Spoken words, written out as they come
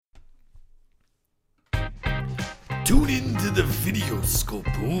Tune in to the Videoscope.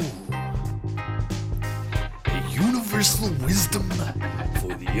 Ooh. A universal wisdom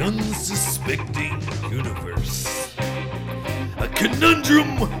for the unsuspecting universe. A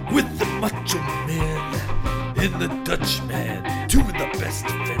conundrum with the Macho Man and the Dutchman. Two of the best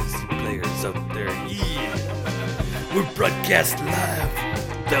fantasy players out there. Yeah. We're broadcast live from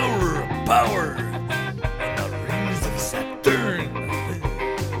the Tower of Power and the Rings of Saturn.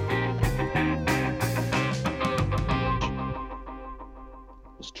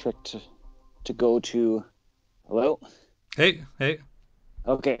 Was tricked to go to. Hello? Hey.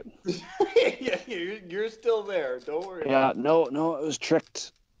 Okay. Yeah, you're still there. Don't worry. Yeah, no, it was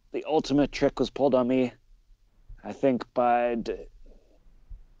tricked. The ultimate trick was pulled on me, I think, by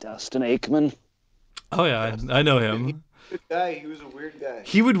Dustin Aikman. Oh yeah, I know him. Good guy. He was a weird guy.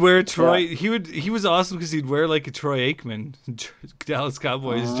 He would wear Troy. Yeah. He was awesome because he'd wear like a Troy Aikman Dallas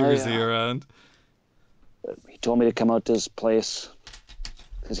Cowboys jersey yeah. around. He told me to come out to his place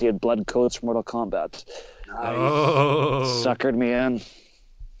because he had blood coats from Mortal Kombat. Nice. Oh. Suckered me in.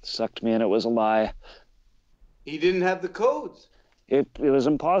 Sucked me in. It was a lie. He didn't have the codes. It was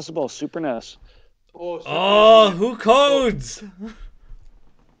impossible. Super NES. Oh, Who codes?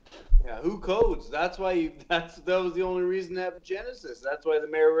 Yeah, who codes? That's why that was the only reason to have a Genesis. That's why the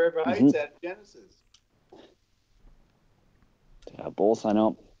Mayor River Heights had a Genesis. Yeah, both, I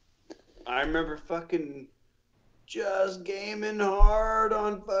know. I remember fucking just gaming hard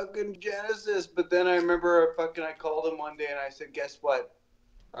on fucking Genesis, but then I remember I called him one day and I said, guess what?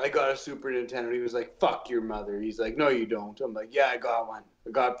 I got a Super Nintendo. He was like, fuck your mother. He's like, no, you don't. I'm like, yeah, I got one.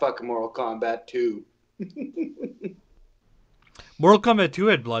 I got fucking Mortal Kombat 2. Mortal Kombat 2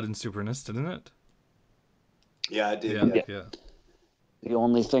 had blood in Super NES, didn't it? Yeah, I did. Yeah. The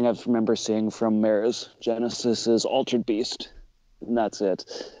only thing I remember seeing from Mayor's Genesis is Altered Beast. And that's it.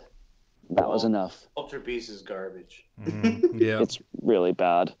 That was enough. Ultra Beast is garbage. Yeah. It's really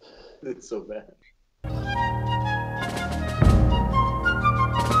bad. It's so bad.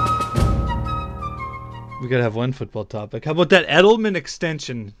 We gotta have one football topic. How about that Edelman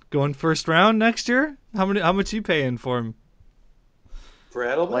extension going first round next year? How much you paying for him? For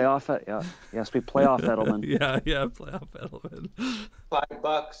Edelman? Playoff, yeah. Yes, we playoff Edelman. yeah, playoff Edelman.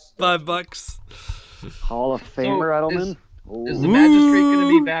 $5. $5. Hall of Famer Edelman. Is the magistrate going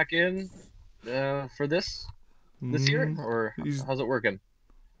to be back in for this year, or how's it working?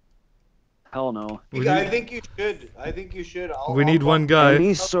 Hell no. I think you should. We need one guy.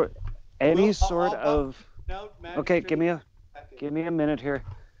 Any sort of. Okay, give me a minute here.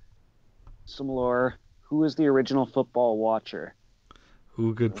 Some lore. Who is the original football watcher?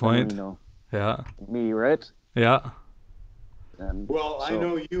 Ooh, good point. Know. Yeah. Me, right? Yeah. And well, I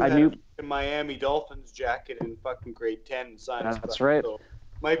know you had a Miami Dolphins jacket in fucking grade 10 and signed. That's stuff, right. So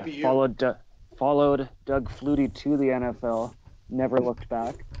might be you. Followed Doug Flutie to the NFL. Never looked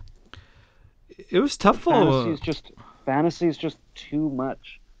back. It was tough. Fantasy's just too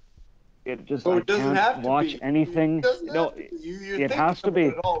much. It just it I doesn't can't have to watch be. anything. No, it has to be.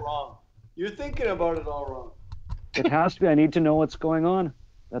 It all wrong. You're thinking about it all wrong. It has to be. I need to know what's going on.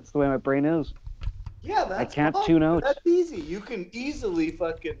 That's the way my brain is. Yeah, I can't tune out. That's easy. You can easily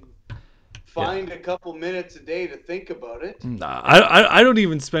fucking find a couple minutes a day to think about it. Nah, I don't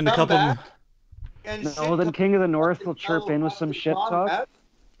even spend a couple. Then King of the North will chirp in with some shit talk.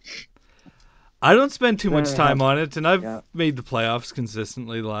 I don't spend too much time on it, and I've made the playoffs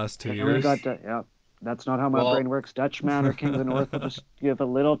consistently the last 2 years. That's not how my brain works. Dutchman or King of the North will just give a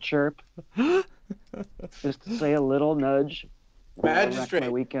little chirp, just to say a little nudge. Magistrate, my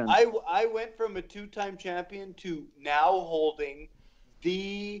weekend. I went from a 2-time champion to now holding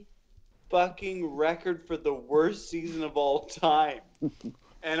the fucking record for the worst season of all time,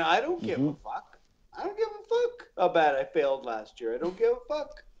 and I don't give a fuck. I don't give a fuck how bad I failed last year. I don't give a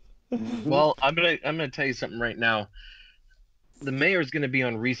fuck. Well, I'm gonna tell you something right now. The mayor's gonna be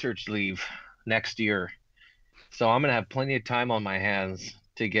on research leave next year, so I'm gonna have plenty of time on my hands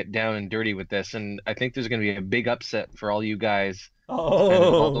to get down and dirty with this, and I think there's gonna be a big upset for all you guys spending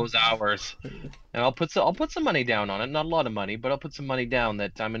all those hours. And I'll put some money down on it, not a lot of money, but I'll put some money down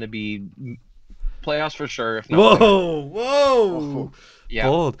that I'm gonna be playoffs for sure. If not, whoa, yeah.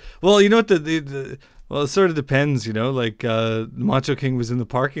 Bold. Well, you know what well, it sort of depends, like Macho King was in the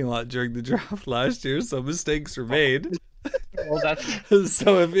parking lot during the draft last year, so mistakes were made. Well, that's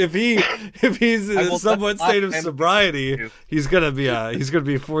so if he's in a somewhat state of sobriety, he's gonna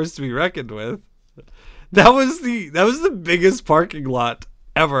be forced to be reckoned with. That was the biggest parking lot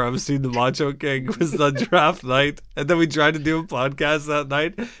ever I've seen the Macho King was on draft night, and then we tried to do a podcast that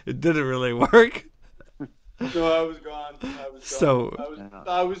night. It didn't really work. No, I was gone.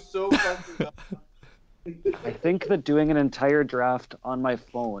 I was so fucking gone. I think that doing an entire draft on my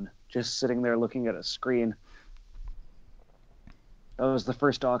phone, just sitting there looking at a screen, that was the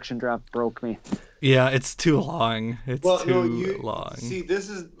first auction draft broke me. Yeah, it's too long. It's too long. See, this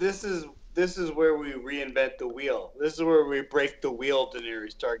is where we reinvent the wheel. This is where we break the wheel,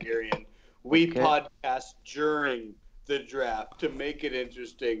 Daenerys Targaryen. We podcast during the draft to make it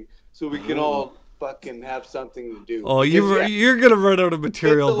interesting, so we can all fucking have something to do. Oh, you're gonna run out of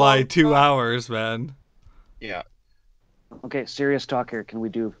material by 2 hours, man. Yeah. Okay, serious talk here. Can we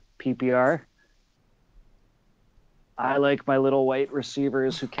do PPR? I like my little white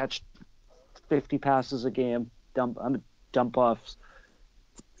receivers who catch 50 passes a game. Dump offs.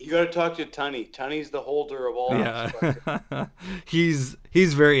 You got to talk to Tunny. Tunny's the holder of all. Yeah. he's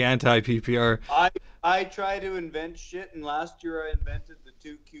very anti PPR. I try to invent shit, and last year I invented the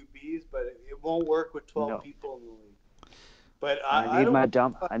 2 QBs, but it won't work with 12 people in the league. But I need my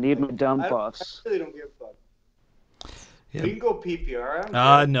dump offs. I really don't give a fuck. Yeah. We can go PPR.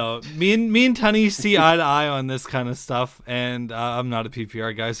 No. Me and Tunny see eye to eye on this kind of stuff, and I'm not a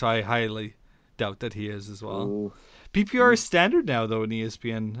PPR guy, so I highly doubt that he is as well. Ooh. PPR is standard now, though, in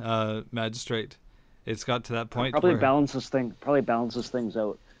ESPN Magistrate. It's got to that point. Probably balances things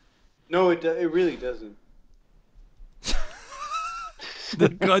out. No, it really doesn't. The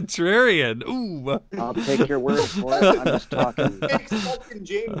contrarian. Ooh. I'll take your word for it. I'm just talking. It makes fucking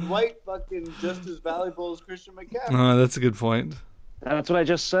James White fucking just as valuable as Christian McCaffrey. Oh, that's a good point. That's what I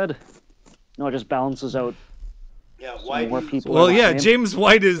just said. No, it just balances out. Yeah, White. More people. Well, yeah, James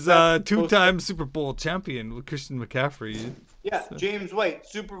White is 2-time Super Bowl champion with Christian McCaffrey. Yeah, James White,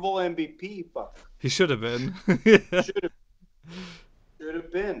 Super Bowl MVP. Fuck. He should have been. Should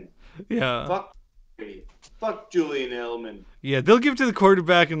have been. Yeah. Fuck Julian Edelman. Yeah, they'll give it to the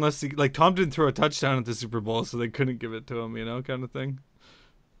quarterback unless Tom didn't throw a touchdown at the Super Bowl, so they couldn't give it to him, kind of thing.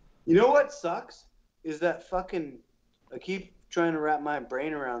 You know what sucks? Is that fucking... I keep trying to wrap my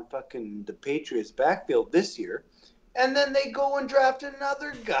brain around fucking the Patriots backfield this year, and then they go and draft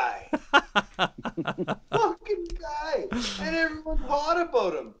another guy. Fucking guy. And everyone's hot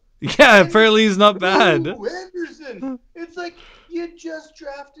about him. Yeah, apparently he's not bad. Henderson. It's like you just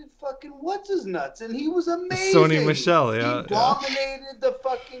drafted fucking what's his nuts, and he was amazing. Sony Michel, yeah. He dominated the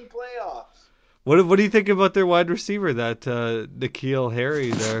fucking playoffs. What do you think about their wide receiver, that N'Keal Harry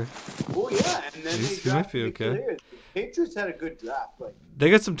there? Oh yeah, and then he might be okay. The Patriots had a good draft.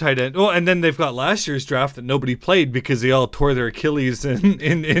 They got some tight end. Oh, and then they've got last year's draft that nobody played because they all tore their Achilles in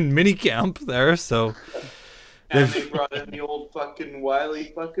minicamp there. So. And they brought in the old fucking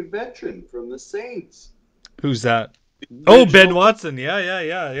wily fucking veteran from the Saints. Who's that? Oh, Ben Watson.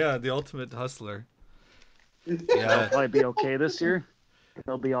 Yeah. The ultimate hustler. Yeah, they'll probably be okay this year.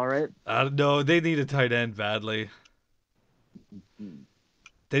 They'll be all right. No, they need a tight end badly.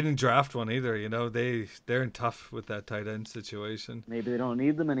 They didn't draft one either. They're in tough with that tight end situation. Maybe they don't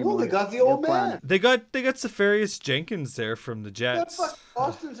need them anymore. Oh, they got the old man. They got Safarius Jenkins there from the Jets. They got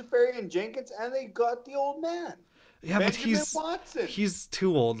Austin Safarian Jenkins, and they got the old man. Yeah, Benjamin but Watson. He's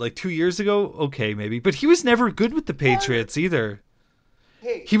too old. Like 2 years ago, okay, maybe. But he was never good with the Patriots either.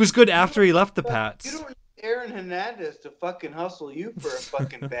 Hey, he was good after he left the Pats. You don't need Aaron Hernandez to fucking hustle you for a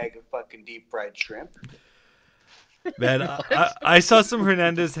fucking bag of fucking deep fried shrimp. Man, I saw some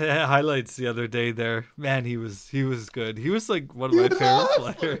Hernandez highlights the other day there. Man, he was good. He was like one of my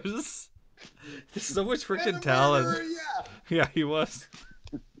favorite players. There's so much freaking talent. Murderer, yeah, he was.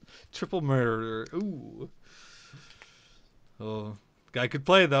 Triple murderer. Ooh. Oh, guy could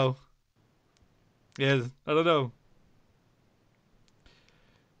play though. Yeah, I don't know.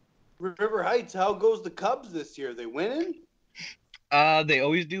 River Heights, how goes the Cubs this year? They winning? They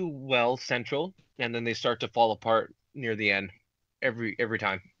always do well central, and then they start to fall apart near the end every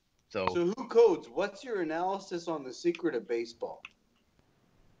time. So who codes? What's your analysis on the secret of baseball?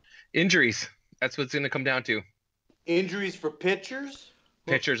 Injuries. That's what's going to come down to. Injuries for pitchers?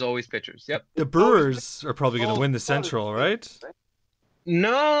 Pitchers, always pitchers. Yep. The Brewers are probably going to win the Central, right?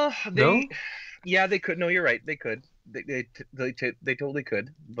 No, yeah, they could. No, you're right. They could. They totally could,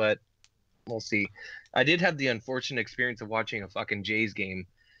 but we'll see. I did have the unfortunate experience of watching a fucking Jays game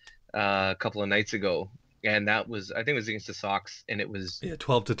a couple of nights ago, and that was, I think it was against the Sox, and it was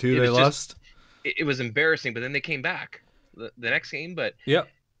 12-2 they lost. It was embarrassing, but then they came back the next game. But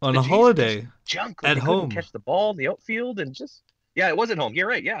on a holiday, junk at home, catch the ball in the outfield and just. Yeah, it was at home. You're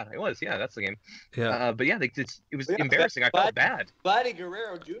right. Yeah, it was. Yeah, that's the game. Yeah. But yeah, it was embarrassing. I felt bad. Vladdy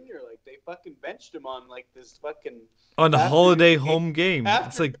Guerrero Jr. Like they fucking benched him on like this fucking on a holiday home game.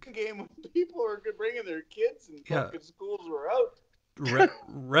 It's like game when people were bringing their kids and fucking schools were out.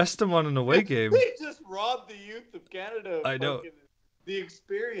 Rest him on an away game. They just robbed the youth of Canada. I know. the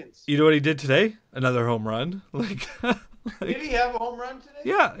experience. You know what he did today? Another home run. Did he have a home run today?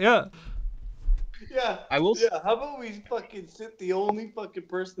 Yeah. Yeah. I will. Yeah. How about we fucking sit the only fucking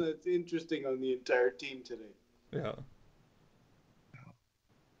person that's interesting on the entire team today? Yeah.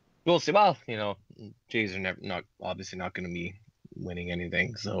 We'll see. Well, Jays are obviously not going to be winning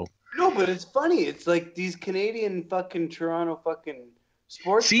anything. So no, but it's funny. It's like these Canadian fucking Toronto fucking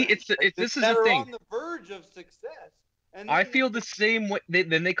sports. See, fans, this is that the are thing. on the verge of success. And I feel the same way.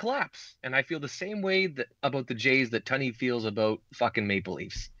 Then they collapse, and I feel the same way about the Jays that Tunney feels about fucking Maple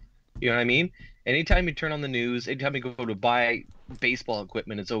Leafs. You know what I mean? Anytime you turn on the news, anytime you go to buy baseball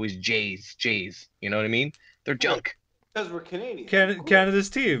equipment, it's always Jays. You know what I mean? They're junk. Because we're Canadian. Canada's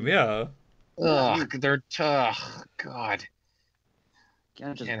team, yeah. Ugh, they're God.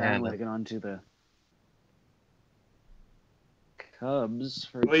 Can't just bandwagon onto the Cubs.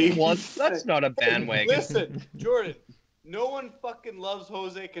 Well, that's not a bandwagon. Listen, Jordan, no one fucking loves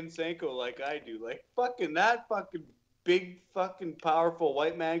Jose Canseco like I do. Like, fucking that fucking big fucking powerful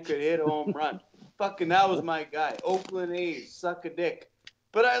white man could hit a home run. Fucking that was my guy. Oakland A's, suck a dick.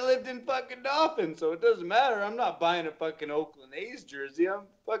 But I lived in fucking Dauphin, so it doesn't matter. I'm not buying a fucking Oakland A's jersey. I'm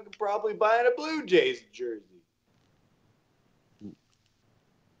fucking probably buying a Blue Jays jersey.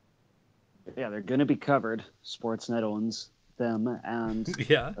 Yeah, they're going to be covered. Sportsnet owns them and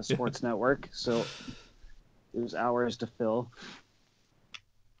a sports network, so there's hours to fill.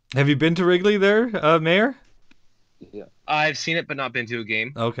 Have you been to Wrigley there, Mayor? Yeah. I've seen it, but not been to a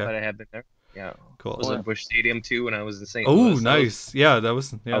game. Okay. But I have been there. Yeah. Cool. I was at Busch Stadium too when I was in St. Louis. Oh, nice. That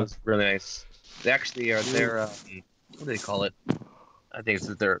was really nice. They actually are there. What do they call it? I think it's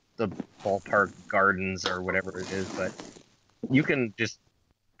the ballpark gardens or whatever it is. But you can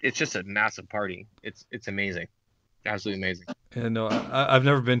it's just a massive party. It's amazing. Absolutely amazing. Yeah, no, I've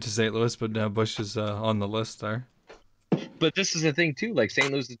never been to St. Louis, but Busch is on the list there. But this is the thing too. Like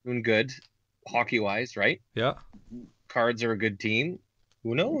St. Louis is doing good, hockey-wise, right? Yeah. Cards are a good team.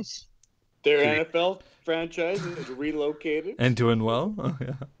 Who knows? Their NFL franchise is relocated and doing well. Oh,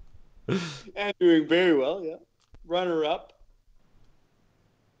 yeah. And doing very well. Yeah. Runner up.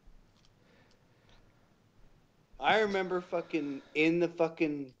 I remember fucking in the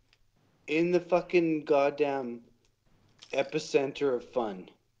fucking goddamn epicenter of fun.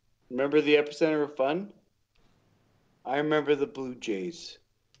 Remember the epicenter of fun? I remember the Blue Jays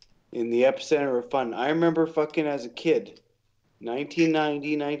in the epicenter of fun. I remember fucking as a kid.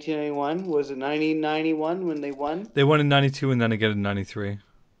 1990, 1991. Was it 1991 when they won? They won in 92 and then again in 93.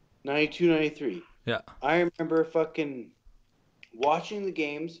 92, 93. Yeah. I remember fucking watching the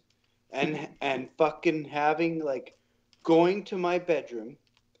games and fucking having, like, going to my bedroom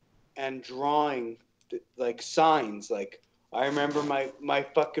and drawing, like, signs. Like, I remember my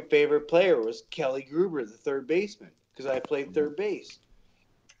fucking favorite player was Kelly Gruber, the third baseman, because I played third base.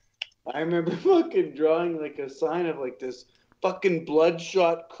 I remember fucking drawing, like, a sign of, like, this fucking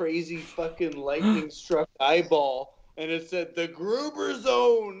bloodshot, crazy, fucking lightning-struck eyeball, and it said, the Gruber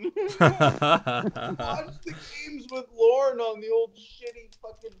Zone! Watch the games with Lauren on the old shitty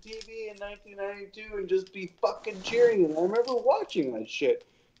fucking TV in 1992 and just be fucking cheering. And I remember watching that shit.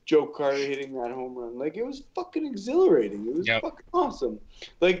 Joe Carter hitting that home run. Like, it was fucking exhilarating. It was fucking awesome.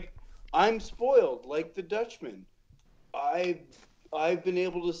 Like, I'm spoiled, like the Dutchman. I've been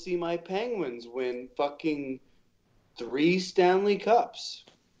able to see my Penguins win fucking 3 Stanley Cups.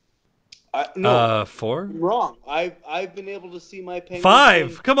 4? I'm wrong. I've been able to see my Penguins 5.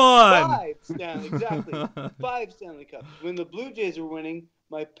 win Come on. 5 Stanley, exactly. 5 Stanley Cups. When the Blue Jays were winning,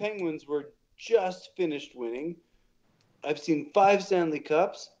 my Penguins were just finished winning. I've seen 5 Stanley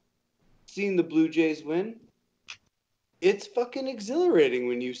Cups. Seen the Blue Jays win. It's fucking exhilarating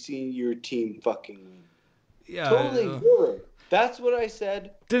when you see your team fucking win. Yeah. Totally exhilarating. That's what I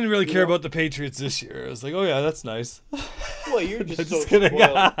said. Didn't really care about the Patriots this year. I was like, oh yeah, that's nice. Well, you're just so spoiled.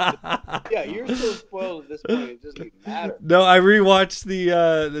 Yeah, you're so spoiled at this point. It doesn't even matter. No, I rewatched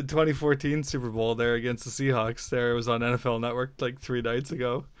the 2014 Super Bowl there against the Seahawks. There, it was on NFL Network like 3 nights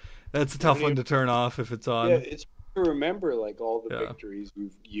ago. That's a tough one to turn off if it's on. Yeah, it's to remember like all the victories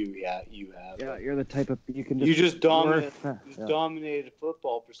you have. Yeah, you're the type of you just dominated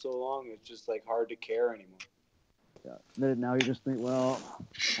football for so long. It's just like hard to care anymore. Yeah. Now you just think, well,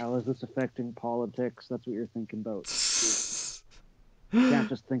 how is this affecting politics? That's what you're thinking about. You can't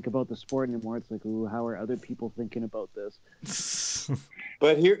just think about the sport anymore. It's like, ooh, how are other people thinking about this?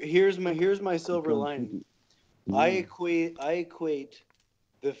 But here's my silver lining. I equate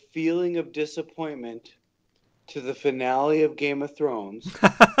the feeling of disappointment to the finale of Game of Thrones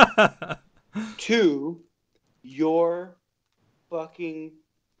to your fucking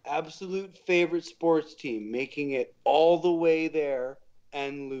absolute favorite sports team making it all the way there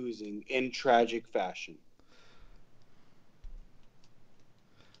and losing in tragic fashion.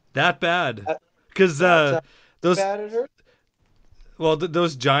 That bad? That- Because That's how those bad it hurt. well,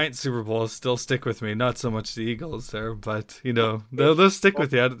 those giant Super Bowls still stick with me. Not so much the Eagles there, but they'll stick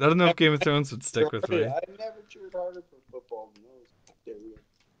with you. I don't know if Game of Thrones would stick with me. I never cheered harder for football than those. There we go.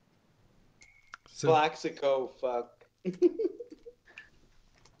 So, Plaxico, fuck.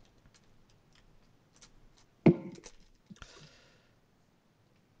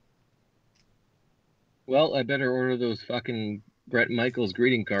 Well, I better order those fucking Brett Michaels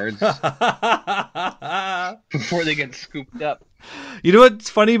greeting cards before they get scooped up. You know what's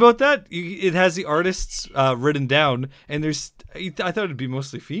funny about that? It has the artists written down, and I thought it'd be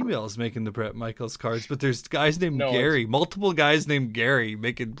mostly females making the Brett Michaels cards, but there's guys named Gary, multiple guys named Gary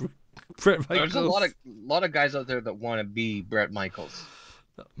making Brett Michaels. There's a lot of guys out there that want to be Brett Michaels,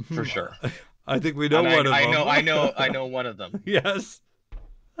 for sure. I think we know one of them. I know one of them. Yes.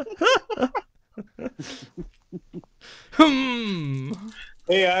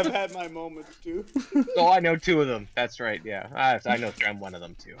 Hey, I've had my moments too. Oh, I know two of them. That's right. Yeah, I know I'm one of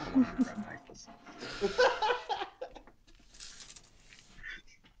them too. I want to be Brett Michaels.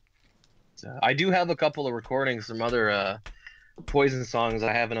 I do have a couple of recordings from other Poison songs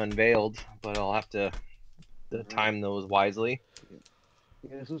I haven't unveiled, but I'll have to time those wisely.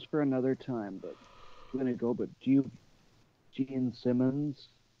 Yeah, this is for another time, but I'm gonna go. But do you, Gene Simmons,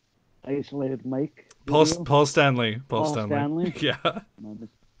 Isolated Mike? Paul video? Stanley. Paul Stanley? Yeah.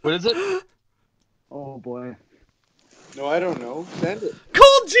 What is it? Oh boy. No, I don't know. Send it.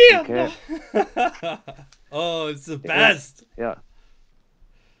 Cold Jam. Okay. Oh, it's the best. Yeah.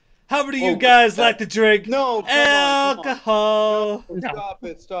 How many of you guys like to drink No, come alcohol? on.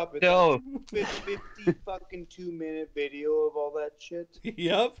 Stop it. No. 50 fucking 2-minute video of all that shit.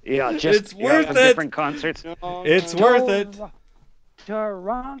 Yep. Yeah, just It's worth it. Different concerts. No, It's worth it.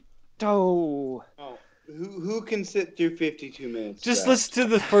 Toronto. No. Who can sit through 52 minutes? Just Zach? listen to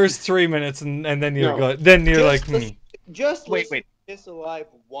the first 3 minutes, and then you're No. good. Then you're Just like, listen- Just Wait. listen to Kiss Alive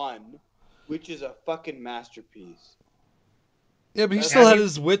 1, which is a fucking masterpiece. Yeah, but he Have still had you-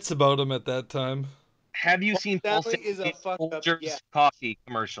 his wits about him at that time. Have you seen Paul Stanley is a Stanley's fucked up- Folgers yeah. coffee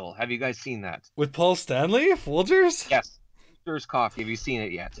commercial? Have you guys seen that? With Paul Stanley, Folgers? Yes. Folgers coffee. Have you seen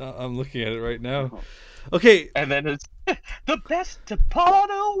it yet? I'm looking at it right now. Okay, And then it's the best part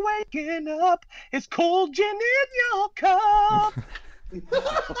of waking up is cold gin in your cup.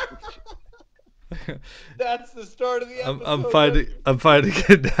 That's the start of the episode. I'm finding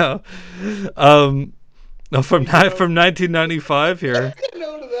it now. No, from 1995 here.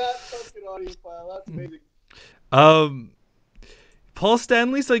 Note of that fucking audio file. That's amazing. Paul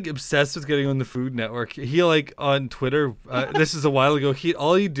Stanley's like obsessed with getting on the Food Network. He like on Twitter. This is a while ago.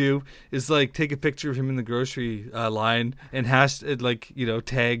 All you do is like take a picture of him in the grocery line and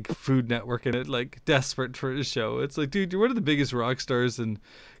tag Food Network in it, like desperate for his show. It's like, dude, you're one of the biggest rock stars in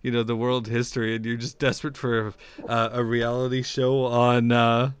the world history, and you're just desperate for a reality show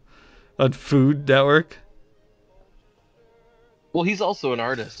on Food Network. Well, he's also an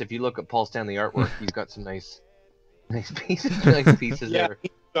artist. If you look at Paul Stanley artwork, he's got some nice pieces Yeah, there.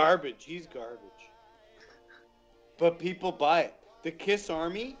 he's garbage. But people buy it. The Kiss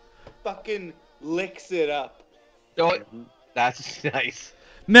Army fucking licks it up. Oh, that's nice.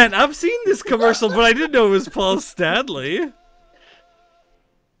 Man, I've seen this commercial, but I didn't know it was Paul Stanley.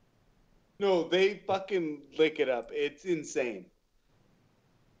 No, they fucking lick it up. It's insane.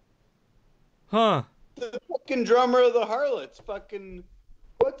 Huh. The fucking drummer of the Harlots, fucking,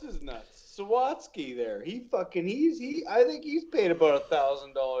 what's his nuts? Sawatsky there. I think he's paid about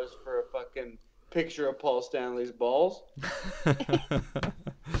 $1,000 for a fucking picture of Paul Stanley's balls.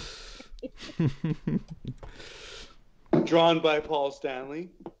 Drawn by Paul Stanley.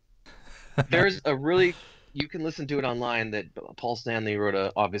 There's you can listen to it online that Paul Stanley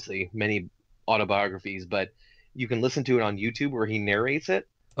wrote obviously many autobiographies, but you can listen to it on YouTube where he narrates it.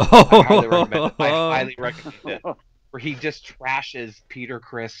 I highly recommend it. Where he just trashes Peter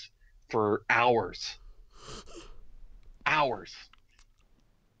Criss for hours. Hours.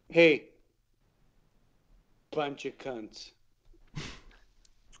 Hey, bunch of cunts.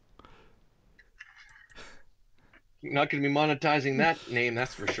 You're not going to be monetizing that name,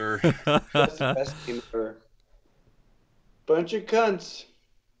 that's for sure. That's the best name ever. Bunch of cunts.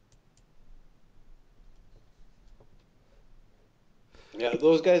 Yeah,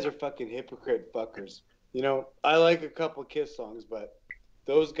 those guys are fucking hypocrite fuckers. You know, I like a couple Kiss songs, but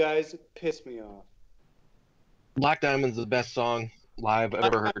those guys piss me off. Black Diamond's the best song live I've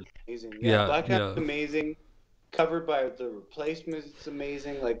ever heard. Amazing. Yeah, Black Diamond's yeah. amazing. covered by the Replacements. It's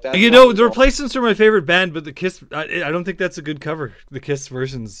amazing. Like that. You know, the Replacements are my favorite band, but the Kiss, I don't think that's a good cover. The Kiss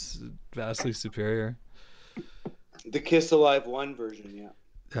version's vastly superior. The Kiss Alive 1 version, yeah.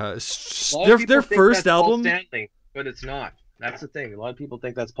 Their first album, Paul Stanley, but it's not. That's the thing. A lot of people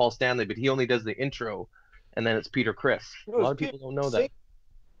think that's Paul Stanley, but he only does the intro, and then it's Peter Criss. A lot of people don't know that.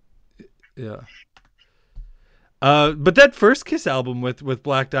 Yeah. But that first Kiss album with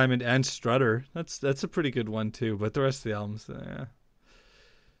Black Diamond and Strutter, that's a pretty good one too. But the rest of the albums, yeah.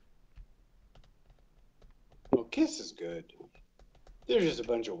 Well, Kiss is good. They're just a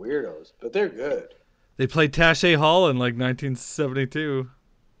bunch of weirdos, but they're good. They played Taché Hall in like 1972.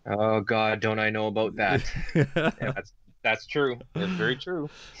 Oh God, don't I know about that? Yeah, that's true. That's very true.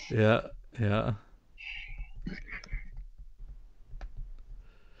 Yeah.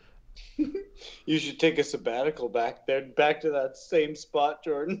 You should take a sabbatical back there, back to that same spot,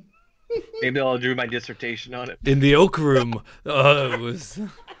 Jordan. Maybe I'll do my dissertation on it. In the Oak Room. Oh, it was.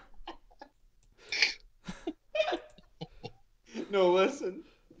 No, listen.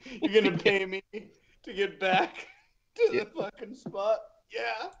 You're gonna pay me to get back to the fucking spot.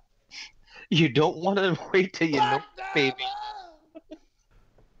 Yeah. You don't want to wait till you know, baby.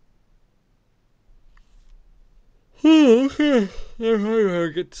 Okay.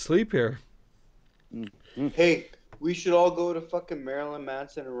 I get to sleep here. Hey, we should all go to fucking Marilyn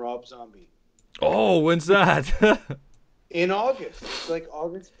Manson and Rob Zombie. Oh, when's that? In August. It's like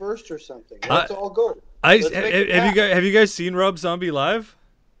August 1st or something. Let's all go. Have you guys seen Rob Zombie live?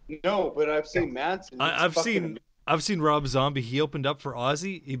 No, but I've seen Manson. I've seen Rob Zombie. He opened up for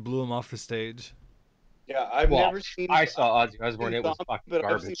Ozzy. He blew him off the stage. Yeah, I've never seen. I saw Ozzy Osbourne. It was fucking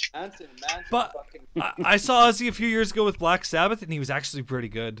garbage. But I saw Ozzy a few years ago with Black Sabbath, and he was actually pretty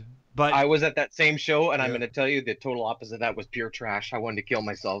good. But I was at that same show, and I'm going to tell you the total opposite of that was pure trash. I wanted to kill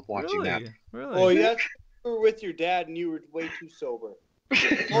myself watching that. Really? Oh, yeah. You were with your dad, and you were way too sober.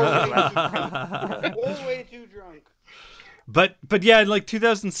 Or way too drunk. But yeah, in like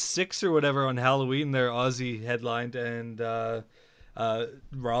 2006 or whatever on Halloween, there Ozzy headlined, and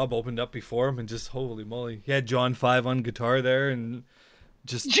Rob opened up before him, and just holy moly, he had John 5 on guitar there, and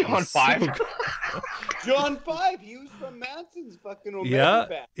just John 5. John 5, he was from Manson's fucking Omega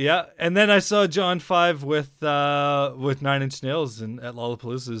band. Yeah, and then I saw John 5 with 9 Inch Nails at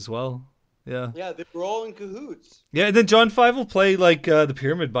Lollapalooza as well. Yeah, they were all in cahoots. Yeah, and then John 5 will play like the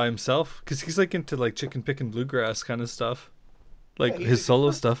Pyramid by himself, because he's like into like chicken picking bluegrass kind of stuff, like his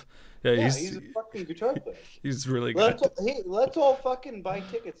solo stuff. Yeah, he's a fucking guitar player. He's really good. Let's all fucking buy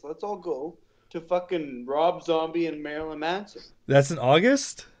tickets. Let's all go to fucking Rob Zombie and Marilyn Manson. That's in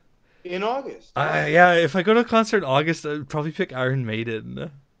August? In August. Yeah, if I go to a concert in August, I'd probably pick Iron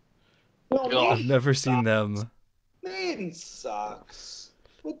Maiden. I've never seen them. Maiden sucks.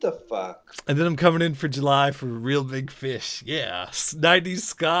 What the fuck? And then I'm coming in for July for Real Big Fish. Yeah, 90s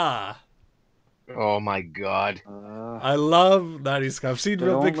ska. Oh my God. I love 90s ska. I've seen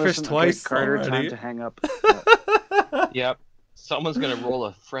Real Big Fish twice Carter, already. time to hang up. Yep. Someone's going to roll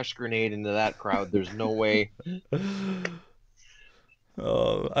a fresh grenade into that crowd. There's no way.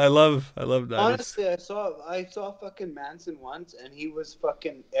 Oh, I love that. Honestly, I saw fucking Manson once, and he was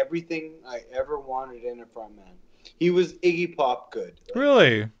fucking everything I ever wanted in a frontman. He was Iggy Pop good. Like,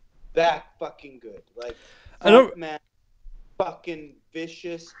 really? That fucking good. Like, man, fucking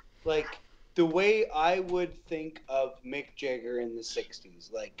vicious. Like, the way I would think of Mick Jagger in the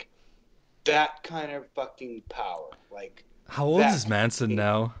 60s. Like, that kind of fucking power. Like, how old is Manson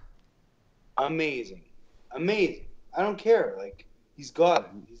now? Amazing. I don't care. Like, he's got it.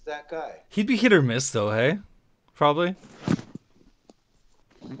 He's that guy. He'd be hit or miss, though, hey? Probably.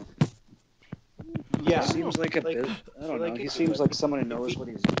 Yeah, seems like a bit. I don't know. He seems like someone who knows what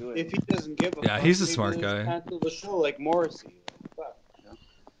he's doing. If he doesn't give a fuck, he's a smart guy. Cancel the show like Morrissey.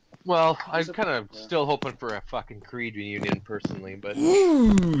 Well, I'm kind of still hoping for a fucking Creed reunion personally, but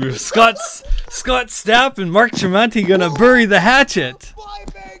ooh, Scott Stapp and Mark Tremonti gonna bury the hatchet.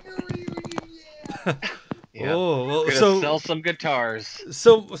 Flybanger reunion, yeah. Oh, well, gonna sell some guitars.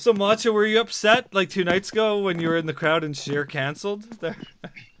 So Macho, were you upset like 2 nights ago when you were in the crowd and Cher canceled?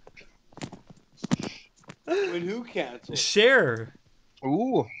 When who canceled? Cher.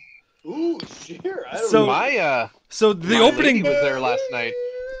 Ooh, Cher. I don't know. So the opening was there last night.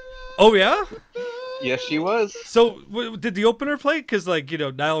 Oh yeah. Yes, she was. So did the opener play? Because like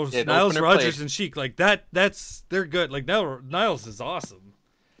Niles Rodgers and Chic, like they're good. Like Niles is awesome.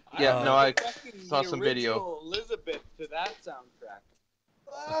 Yeah, I saw some video. Elizabeth to that soundtrack.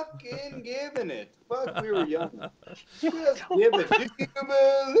 Fucking giving it. Fuck, we were young. Just give it. Do you believe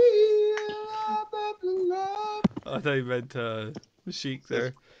love? I thought you meant Chic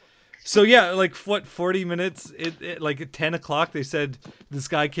there. So yeah, like what 40 minutes? Like at 10 o'clock, they said this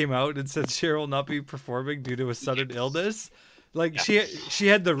guy came out and said Cheryl will not be performing due to a sudden illness. Like she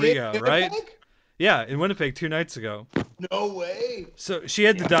had the Rhea, right? Yeah, in Winnipeg 2 nights ago. No way. So she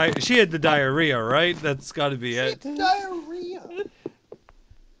had the diarrhea, right? That's got to be it. Diarrhea.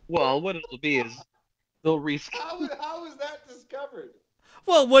 Well, what it'll be is they'll How was that discovered?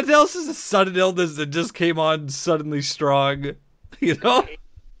 Well, what else is a sudden illness that just came on suddenly strong? You know?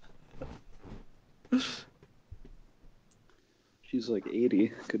 She's like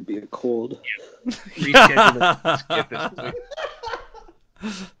 80. Could be a cold.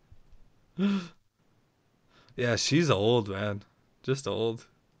 Yeah, she's old, man. Just old.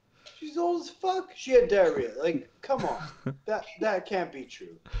 She's old as fuck. She had diarrhea. Like, come on. That can't be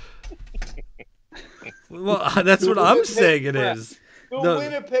true. Well, that's what I'm saying it is. The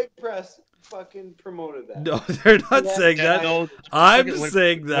Winnipeg Press fucking promoted that. No, they're not saying that. No, I'm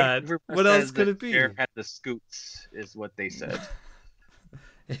saying that. What else could it be? Bear had the scoots, is what they said.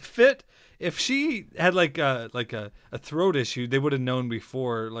 If she had like a throat issue, they would have known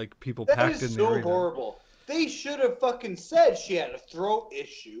before. Like people packed in the arena. That is so horrible. They should have fucking said she had a throat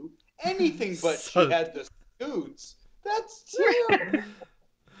issue. Anything but she had the scoots. That's terrible.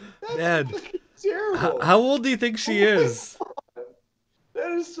 That's fucking terrible. How old do you think she is? God.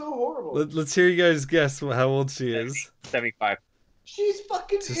 That is so horrible. Let's hear you guys guess how old she is. 75. She's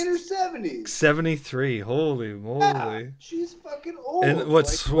fucking in her 70s. 73. Holy moly. Yeah, she's fucking old. And what,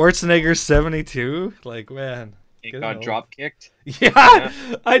 Schwarzenegger 72? Like, man. He got drop kicked. Yeah,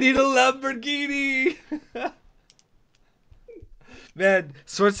 I need a Lamborghini. Man,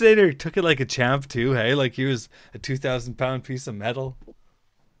 Schwarzenegger took it like a champ too, hey? Like he was a 2,000-pound piece of metal.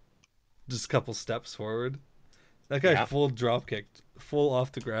 Just a couple steps forward. That guy full drop kicked, full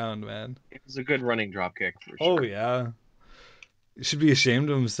off the ground, man. It was a good running drop kick for sure. Oh yeah. He should be ashamed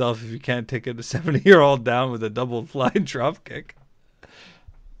of himself if he can't take a 70-year-old down with a double flying drop kick.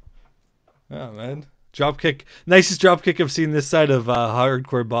 Oh man. Drop kick. Nicest drop kick I've seen this side of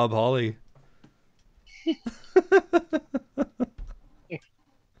hardcore Bob Holly.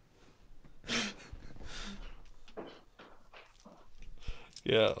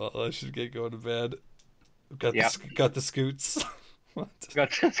 Yeah, well, I should get going to bed. Got the scoots.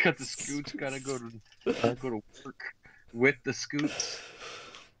 got the scoots. Gotta go to work with the scoots.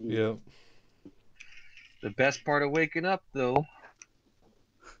 Yeah. The best part of waking up, though,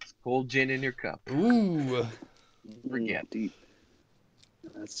 is cold gin in your cup. Ooh. Forget. Deep.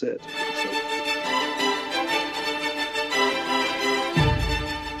 That's it. So